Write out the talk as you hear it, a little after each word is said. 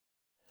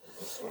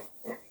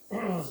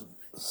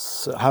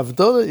So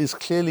Havdalah is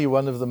clearly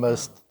one of the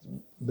most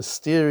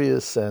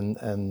mysterious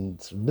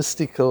and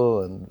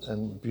mystical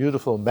and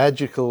beautiful,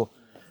 magical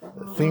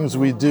things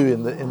we do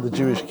in the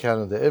Jewish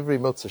calendar. Every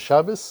Motzei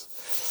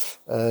Shabbos,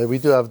 we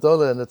do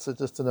Havdalah, and it's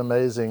just an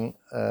amazing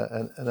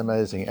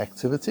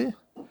activity.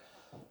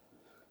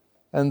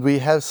 And we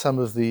have some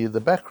of the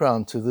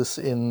background to this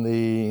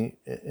in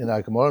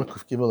our Gemara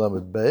Kuf Gimel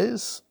Amud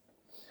Beis,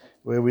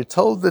 where we're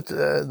told that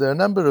there are a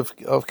number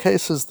of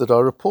cases that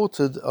are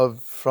reported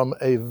from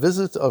a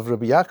visit of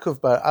Rabbi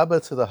Yaakov bar Abba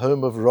to the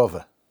home of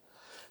Rava.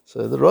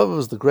 So the Rava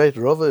was the great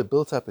Rava who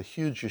built up a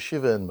huge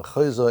yeshiva in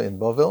Mechozo in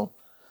Bovel.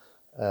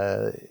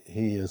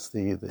 He is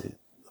the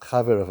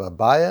chaver of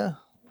Abaya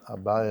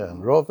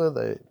and Rava.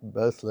 They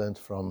both learned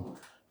from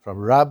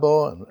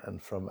Rabbo and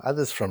from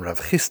others, from Rav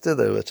Chisda.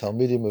 They were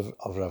Talmidim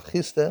of Rav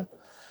Chisda.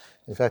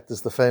 In fact,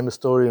 there's the famous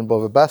story in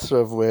Bava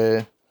Basra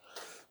where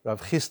Rav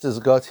Chisda's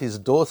got his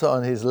daughter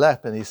on his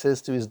lap, and he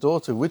says to his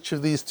daughter, "Which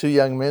of these two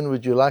young men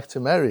would you like to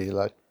marry,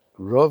 like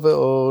Rava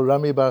or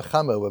Rami Bar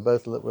Chama?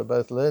 We're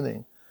both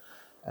learning."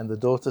 And the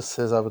daughter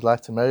says, "I would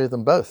like to marry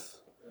them both."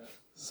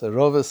 So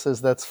Rava says,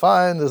 "That's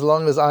fine, as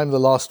long as I'm the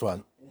last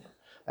one."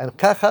 And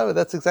Kacha,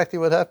 that's exactly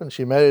what happened.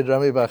 She married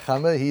Rami Bar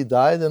Chama, he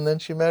died, and then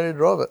she married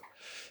Rava.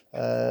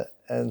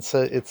 And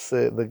so it's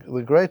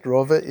the great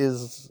Rava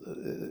is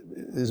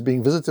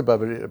being visited by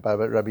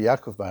Rabbi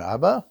Yaakov bar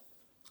Abba.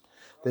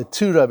 There are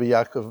two Rabbi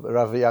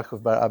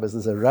Yaakov bar Abbas.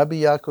 There's a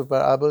Rabbi Yaakov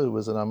bar Abba who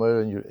was an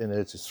Amora in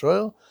Eretz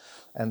Yisrael,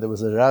 and there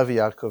was a Rav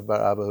Yaakov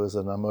bar Abba who was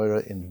an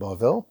Amora in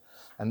Bovel,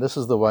 and this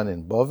is the one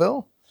in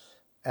Bovel.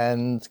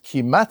 And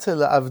Kimate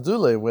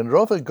le'Avdullah, when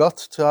Rava got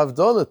to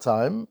Havdalah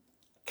time,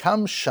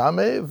 Kam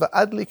Shame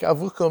v'adlik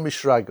avuko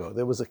mishrago.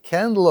 There was a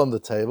candle on the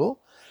table,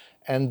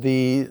 and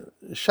the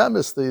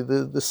shamus,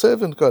 the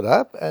servant, got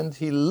up and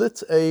he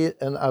lit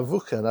an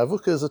avuka. An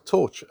avuka is a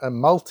torch, a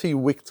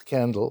multi-wicked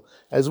candle,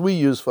 as we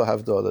use for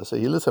Havdalah. So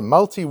he lit a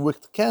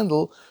multi-wicked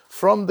candle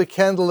from the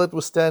candle that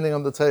was standing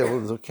on the table.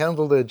 There's a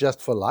candle there just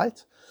for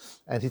light,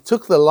 and he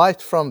took the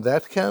light from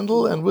that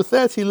candle, and with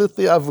that he lit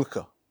the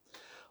avuka.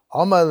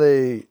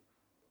 Amale.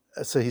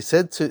 So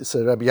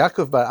Rabbi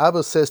Yaakov bar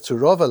Abba says to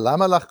Rava,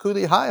 "Lama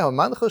lachkuli hai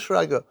mancha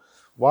shraga."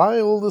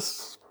 Why all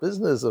this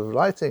business of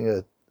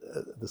lighting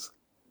this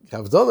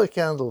Havdalah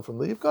candle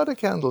you've got a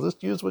candle,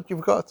 just use what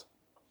you've got.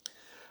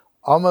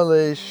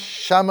 Amale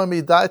shama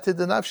midaite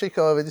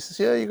denafshika. He says,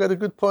 "Yeah, you got a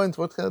good point.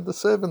 The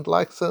servant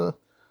likes an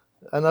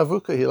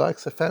avuka. He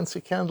likes a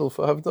fancy candle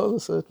for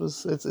Havdalah, so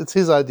it's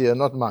his idea,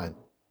 not mine."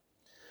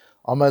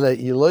 Amale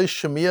iloi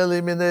shemia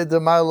limine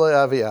demaloi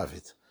avi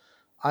avid.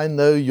 I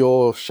know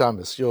your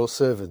shamus, your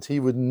servant. He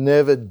would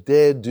never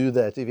dare do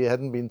that if he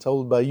hadn't been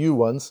told by you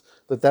once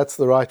that that's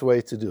the right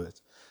way to do it.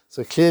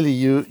 So clearly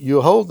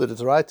you hold that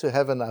it's right to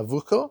have an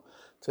avuko,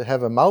 to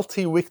have a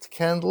multi-wicked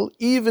candle,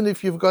 even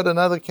if you've got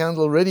another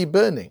candle ready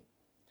burning.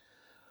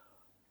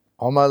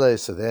 Omale,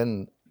 so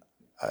then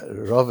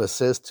Rava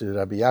says to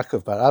Rabbi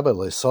Yaakov bar Abba,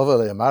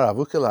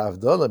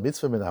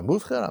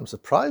 I'm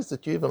surprised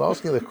that you're even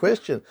asking the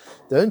question.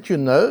 Don't you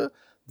know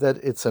that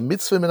it's a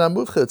mitzvah min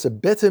hamuvcha? It's a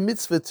better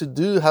mitzvah to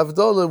do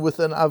Havdalah with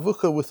an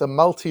avuka, with a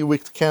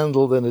multi-wicked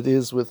candle, than it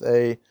is with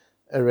a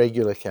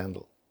regular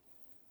candle.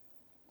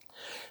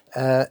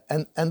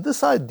 And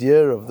this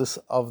idea of this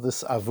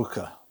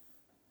avuka,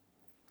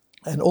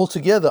 and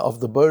altogether of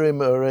the borei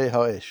me'orei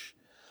ha'esh.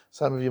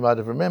 Some of you might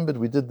have remembered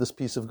we did this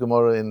piece of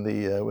Gemara in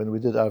when we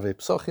did Arvei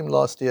Psochim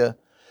last year,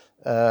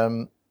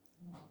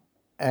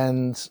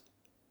 and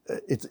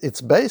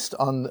it's based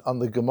on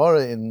the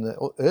Gemara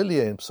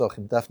earlier in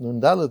Psochim, Daf Nun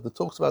Daled, that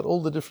talks about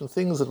all the different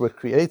things that were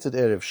created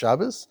Erev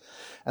Shabbos,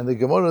 and the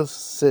Gemara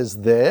says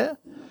there,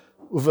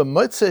 Uva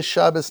Motzei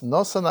Shabbos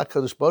nosan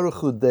HaKadosh Baruch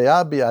Hu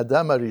de'ah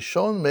bi'adam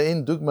harishon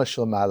me'in dugma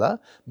shel mala.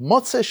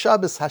 Motzei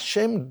Shabbos,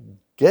 Hashem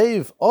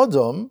gave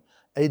Adam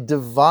a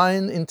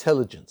divine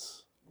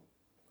intelligence.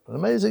 An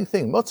amazing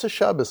thing. Motzei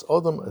Shabbos,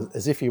 Adam,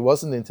 as if he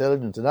wasn't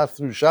intelligent enough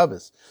through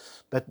Shabbos,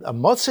 but on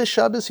Motzei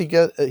Shabbos he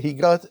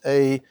got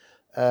a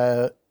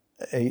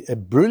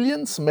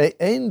brilliance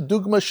me'in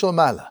dugma shel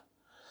mala.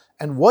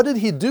 And what did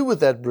he do with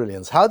that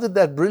brilliance? How did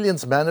that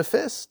brilliance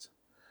manifest?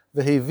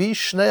 Or he used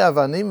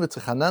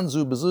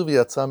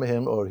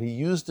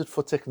it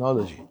for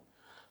technology.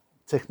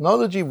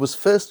 Technology was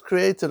first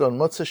created on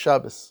Motzei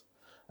Shabbos.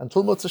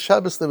 Until Motzei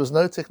Shabbos, there was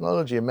no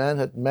technology. Man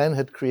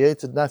had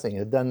created nothing,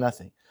 had done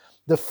nothing.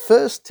 The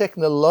first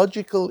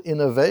technological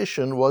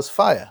innovation was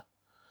fire,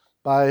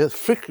 by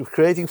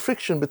creating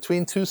friction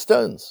between two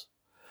stones.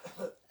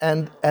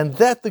 And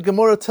that, the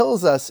Gemara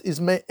tells us,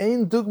 is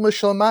me'ein dugma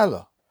shel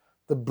mala.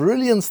 The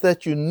brilliance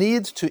that you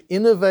need to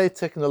innovate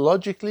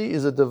technologically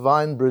is a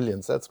divine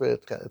brilliance. That's where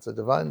it's a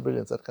divine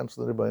brilliance that comes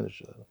from the Rebbeinu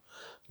Shalom.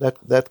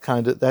 That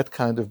kind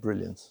of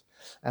brilliance.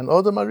 And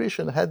Adam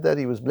HaRishon had that.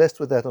 He was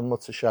blessed with that on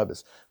Motzei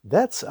Shabbos.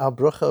 That's our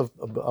bracha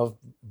of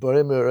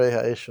Borei Me'orei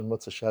Ha'esh on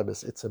Motzei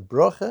Shabbos. It's a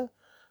bracha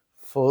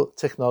for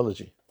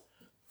technology,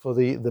 for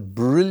the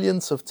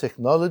brilliance of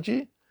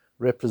technology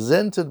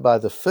represented by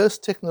the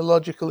first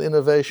technological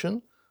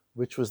innovation,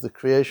 which was the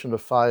creation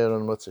of fire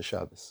on Motzei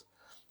Shabbos.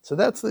 So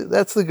that's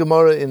the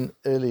Gemara in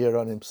earlier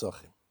on in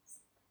Psachim.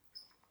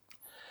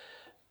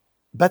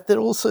 But there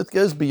also, it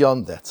goes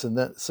beyond that.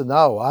 So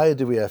now, why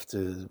do we have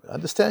to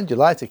understand? You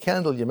light a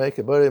candle, you make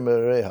a borei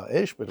merei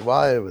ha'esh, but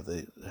why with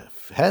the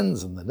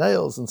hands and the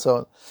nails and so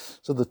on?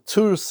 So the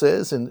Tur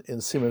says in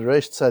Siman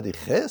Reish Tzadik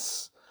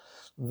Ches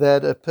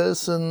that a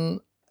person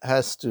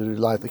has to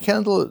light the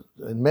candle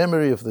in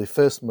memory of the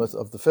first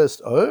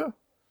Or,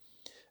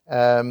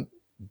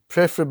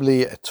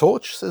 preferably a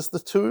torch, says the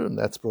Tur, and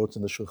that's brought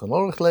in the Shulchan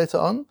Aruch later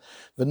on.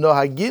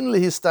 V'nohagin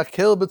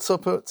lehistakel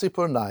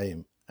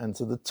b'tzipornayim. And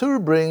so the Tur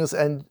brings,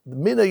 and the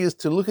minhag is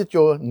to look at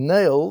your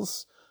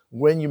nails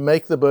when you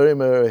make the borei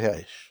merei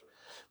ha'esh.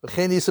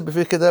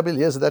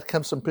 That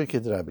comes from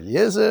Pirkei Rabbi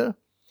Eliezer,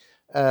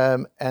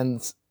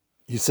 and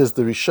he says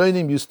the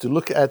Rishonim used to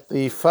look at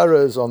the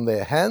furrows on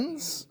their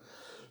hands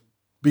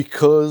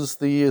because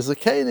the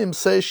Zakenim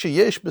say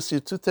sheyesh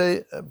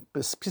b'situtei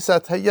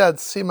pisat hayad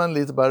siman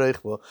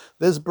litbarech bo.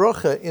 There's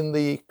brocha in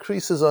the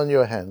creases on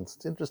your hands.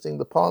 It's interesting.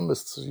 The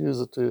palmists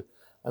use it to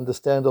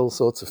understand all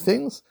sorts of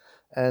things.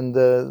 And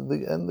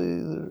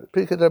the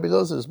Pirkei Rabbi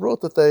Eliezer is brought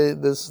that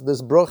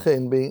there's brocha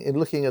in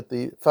looking at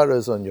the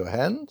furrows on your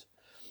hand.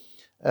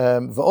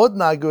 V'od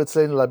nagu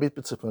etzleinu labit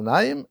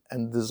b'tzipornayim,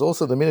 and there's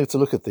also the meaning to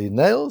look at the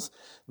nails.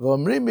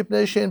 V'omrim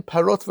mipnei she'en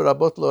parot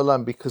v'rabot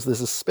le'olam, because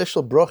there's a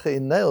special brocha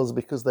in nails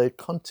because they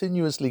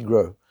continuously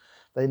grow.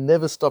 They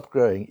never stop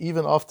growing.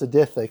 Even after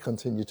death, they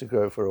continue to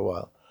grow for a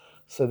while.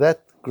 So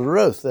that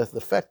growth, that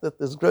the fact that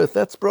there's growth,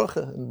 that's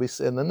brocha, and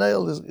the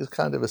nail is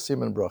kind of a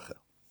siman brocha.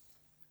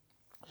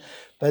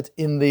 But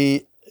in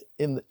the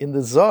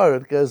Zohar,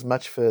 it goes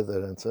much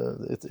further, and so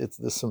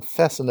there's some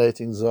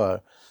fascinating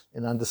Zohar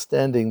in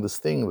understanding this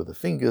thing with the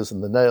fingers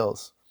and the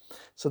nails.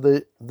 So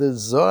the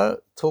Zohar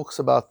talks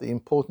about the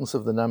importance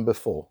of the number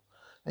 4,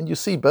 and you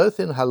see both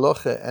in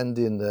Halacha and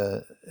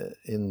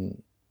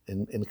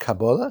in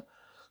Kabbalah,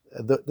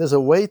 there's a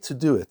way to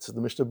do it. So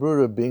the Mishnah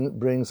Berurah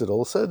brings it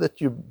also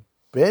that you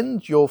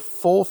bend your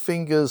 4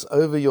 fingers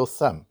over your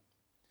thumb.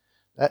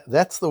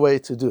 That's the way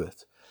to do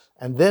it.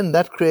 And then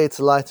that creates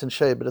light and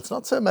shade. But it's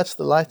not so much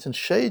the light and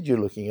shade you're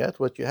looking at.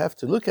 What you have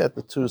to look at,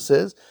 the Tur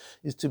says,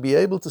 is to be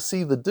able to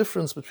see the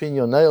difference between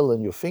your nail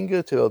and your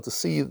finger, to be able to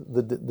see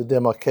the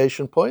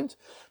demarcation point,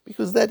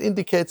 because that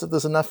indicates that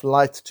there's enough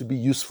light to be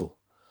useful.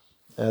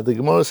 The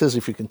Gemara says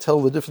if you can tell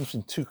the difference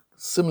between 2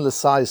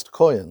 similar-sized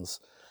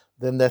coins,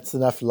 then that's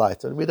enough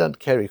light. And we don't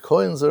carry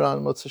coins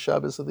around Motzei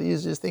Shabbos, so the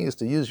easiest thing is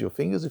to use your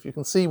fingers. If you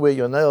can see where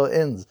your nail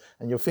ends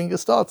and your finger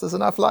starts, there's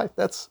enough light.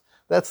 That's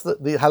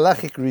the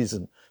halachic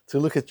reason to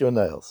look at your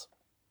nails.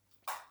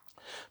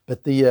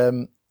 But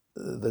the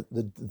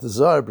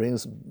Zohar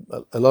brings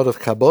a lot of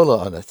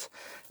Kabbalah on it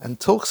and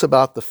talks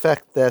about the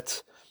fact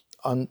that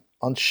on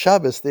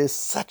Shabbos there's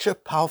such a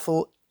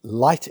powerful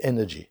light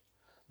energy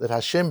that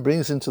Hashem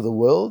brings into the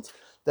world,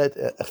 that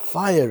a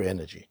fire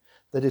energy,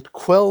 that it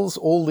quells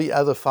all the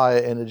other fire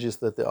energies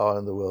that there are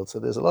in the world. So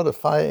there's a lot of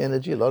fire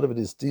energy, a lot of it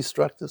is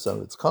destructive, some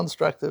of it's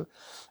constructive.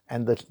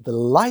 And the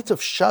light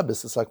of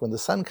Shabbos, it's like when the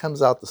sun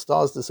comes out, the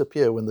stars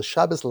disappear. When the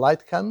Shabbos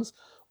light comes,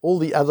 all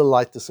the other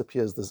light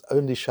disappears. There's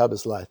only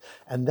Shabbos light.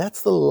 And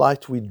that's the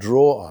light we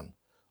draw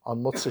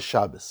on Motzei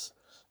Shabbos.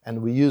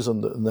 And we use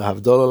on the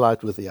Havdalah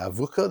light with the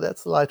Avuka.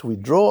 That's the light we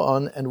draw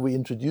on and we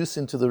introduce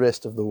into the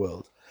rest of the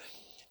world.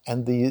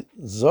 And the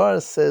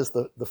Zohar says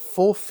that the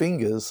 4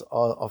 fingers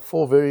are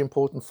 4 very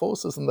important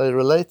forces, and they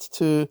relate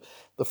to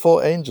the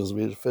 4 angels.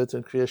 We refer to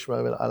in Kriya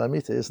Shema and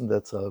Alamita, isn't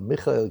that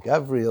Michael,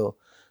 Gabriel,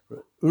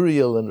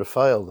 Uriel, and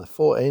Raphael, the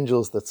 4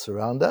 angels that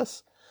surround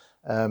us.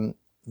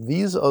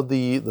 These are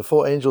the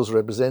 4 angels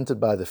represented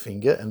by the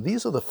finger, and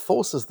these are the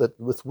forces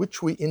with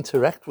which we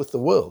interact with the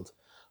world,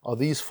 are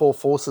these 4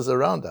 forces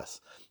around us.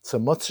 So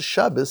Motzei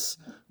Shabbos,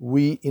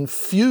 we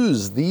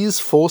infuse these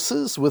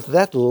forces with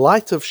that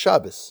light of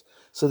Shabbos,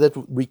 so that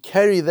we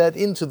carry that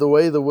into the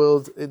way the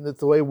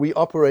way we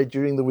operate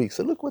during the week.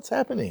 So look what's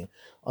happening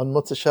on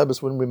Motzei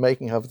Shabbos when we're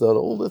making Havdalah,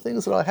 all the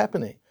things that are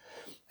happening.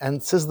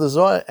 And says the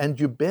Zohar, and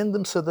you bend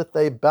them so that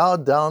they bow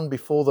down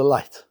before the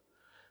light.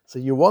 So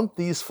you want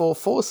these 4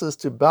 forces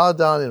to bow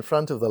down in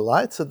front of the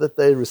light so that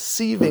they're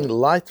receiving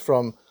light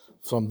from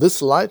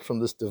this light, from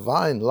this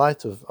divine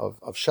light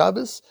of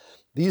Shabbos.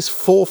 These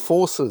 4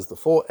 forces, the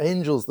 4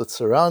 angels that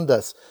surround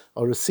us,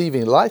 are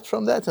receiving light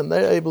from that, and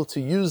they're able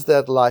to use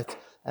that light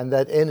and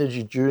that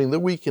energy during the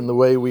week in the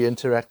way we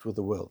interact with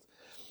the world.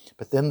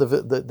 But then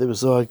the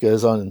Zohar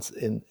goes on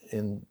in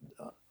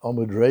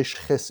Amud Reish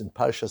Ches in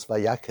Parshas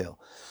Vayakel,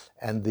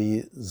 and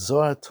the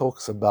Zohar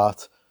talks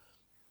about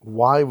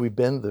why we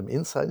bend them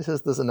inside. He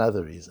says there's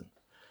another reason.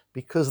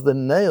 Because the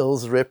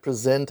nails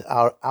represent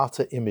our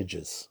outer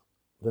images.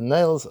 The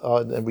nails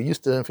are, and we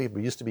used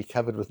to be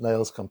covered with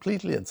nails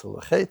completely until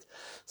the Chet.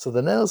 So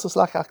the nails is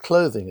like our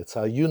clothing, it's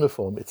our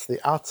uniform, it's the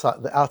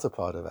outer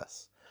part of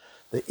us.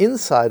 The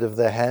inside of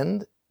the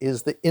hand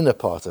is the inner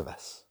part of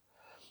us.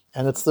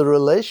 And it's the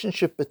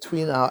relationship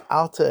between our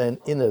outer and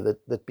inner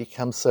that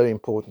becomes so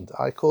important.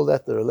 I call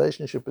that the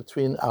relationship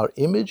between our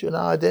image and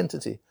our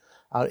identity.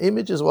 Our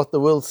image is what the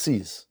world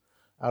sees.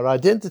 Our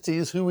identity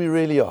is who we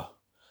really are.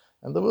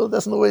 And the world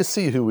doesn't always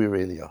see who we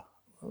really are.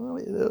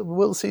 The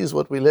world sees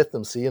what we let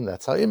them see, and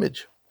that's our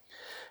image.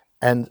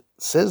 And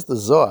says the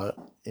Zohar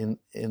in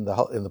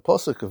the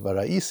pasuk of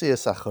Varaisi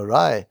es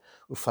acharai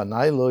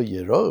ufanai lo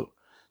yero,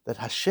 that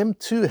Hashem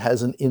too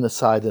has an inner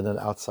side and an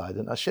outside.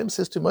 And Hashem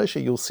says to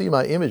Moshe, you'll see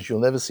my image, you'll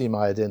never see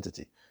my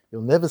identity.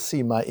 You'll never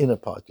see my inner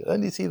part. You'll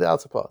only see the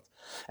outer part.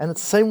 And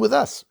it's the same with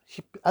us.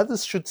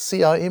 Others should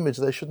see our image,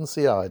 they shouldn't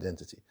see our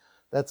identity.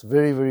 That's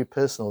very, very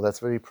personal. That's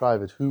very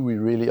private, who we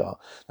really are.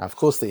 Now, of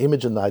course, the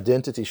image and the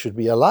identity should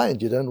be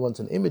aligned. You don't want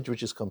an image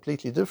which is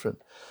completely different.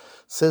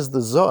 Says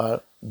the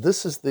Zohar,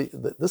 this is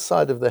this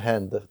side of the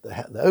hand,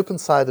 the open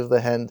side of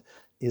the hand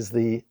is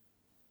the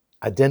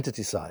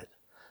identity side.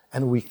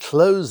 And we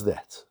close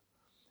that.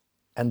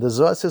 And the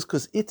Zohar says,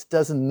 because it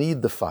doesn't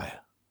need the fire.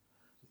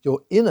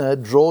 Your inner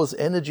draws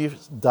energy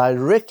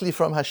directly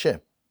from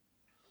Hashem.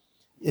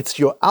 It's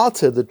your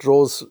outer that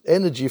draws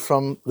energy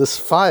from this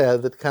fire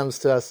that comes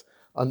to us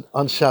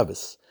on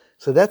Shabbos.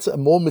 So that's a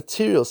more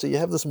material. So you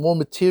have this more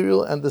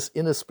material and this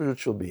inner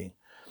spiritual being.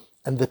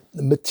 And the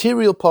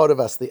material part of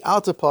us, the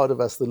outer part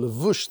of us, the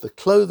levush, the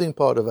clothing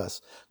part of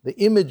us, the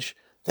image,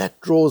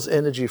 that draws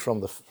energy from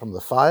the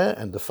fire,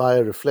 and the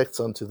fire reflects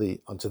onto the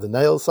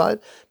nail side.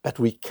 But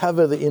we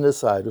cover the inner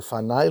side.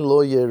 Ufanai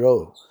lo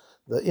yero.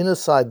 The inner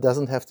side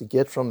doesn't have to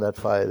get from that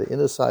fire. The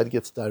inner side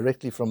gets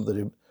directly from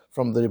the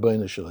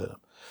Ribbono Shel Olam.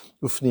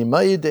 The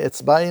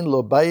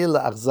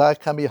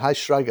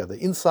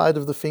inside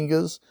of the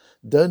fingers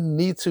don't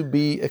need to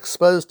be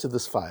exposed to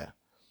this fire.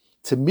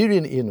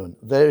 Temirin inun,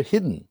 they're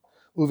hidden.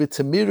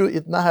 Uvitemiru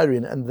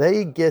itnaharin, and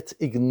they get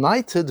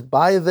ignited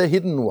by the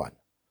hidden one.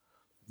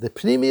 The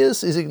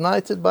pnimius is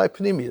ignited by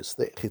pnimius.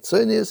 The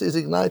chitzonius is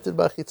ignited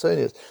by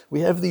chitzonius.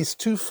 We have these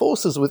two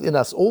forces within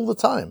us all the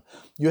time.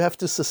 You have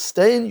to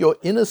sustain your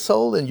inner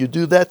soul, and you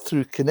do that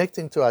through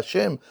connecting to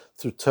Hashem,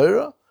 through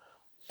Torah.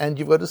 And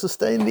you've got to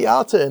sustain the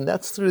outer, and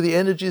that's through the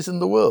energies in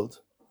the world.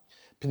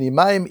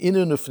 Pnimayim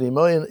inun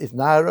ufnimoyin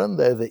itnaharon,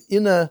 they're the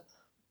inner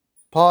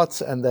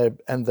parts, and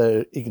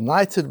they're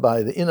ignited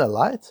by the inner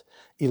light.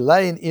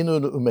 Ilayin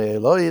inun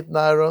umeeloi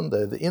itnaharon,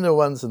 they're the inner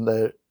ones, and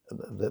they're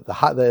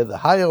the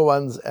higher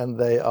ones, and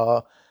they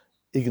are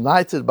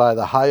ignited by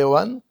the higher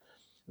one.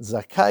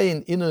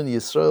 Zakayin inun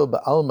Yisrael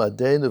ba'alma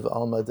deinu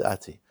v'alma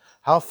da'ati.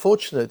 How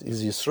fortunate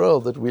is Yisrael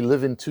that we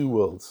live in two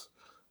worlds.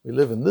 We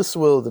live in this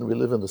world and we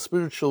live in the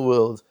spiritual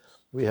world.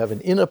 We have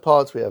an inner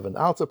part, we have an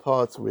outer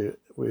part. We're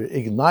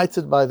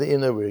ignited by the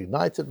inner, we're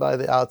ignited by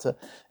the outer,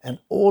 and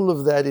all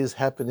of that is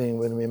happening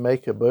when we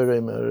make a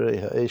borei merei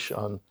ha'esh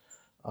on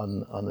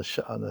a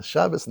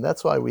Shabbos, and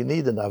that's why we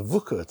need an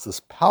avuka. It's this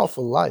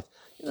powerful light.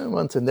 You don't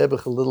want a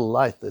nebuch, a little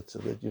light that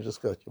you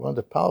just got. You want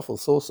a powerful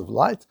source of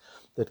light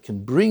that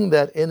can bring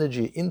that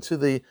energy into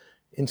the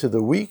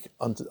weak,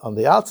 on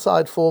the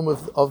outside form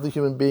of the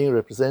human being,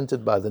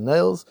 represented by the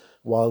nails,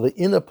 while the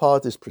inner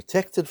part is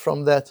protected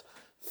from that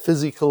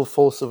physical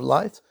force of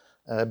light,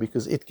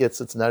 because it gets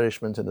its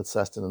nourishment and its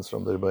sustenance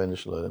from the Ribbono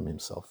Shel Olam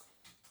himself.